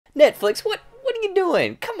Netflix, what are you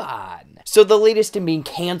doing? Come on. So the latest in being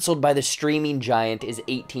canceled by the streaming giant is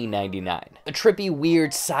 1899. A trippy, weird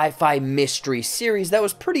sci-fi mystery series that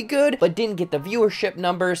was pretty good, but didn't get the viewership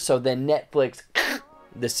numbers, so then Netflix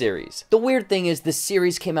the series. The weird thing is the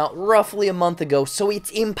series came out roughly a month ago, so it's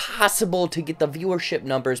impossible to get the viewership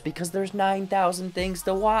numbers because there's 9,000 things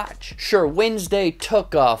to watch. Sure, Wednesday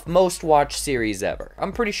took off, most watched series ever.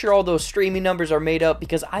 I'm pretty sure all those streaming numbers are made up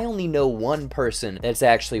because I only know one person that's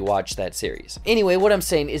actually watched that series. Anyway, what I'm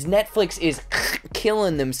saying is Netflix is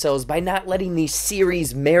killing themselves by not letting these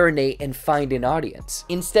series marinate and find an audience.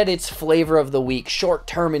 Instead, it's flavor of the week,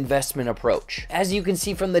 short-term investment approach. As you can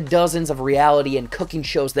see from the dozens of reality and cooking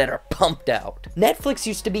shows that are pumped out. Netflix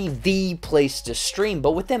used to be the place to stream,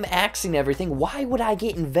 but with them axing everything, why would I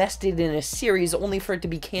get invested in a series only for it to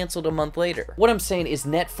be canceled a month later? What I'm saying is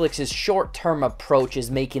Netflix's short-term approach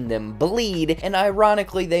is making them bleed, and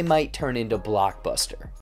ironically, they might turn into Blockbuster.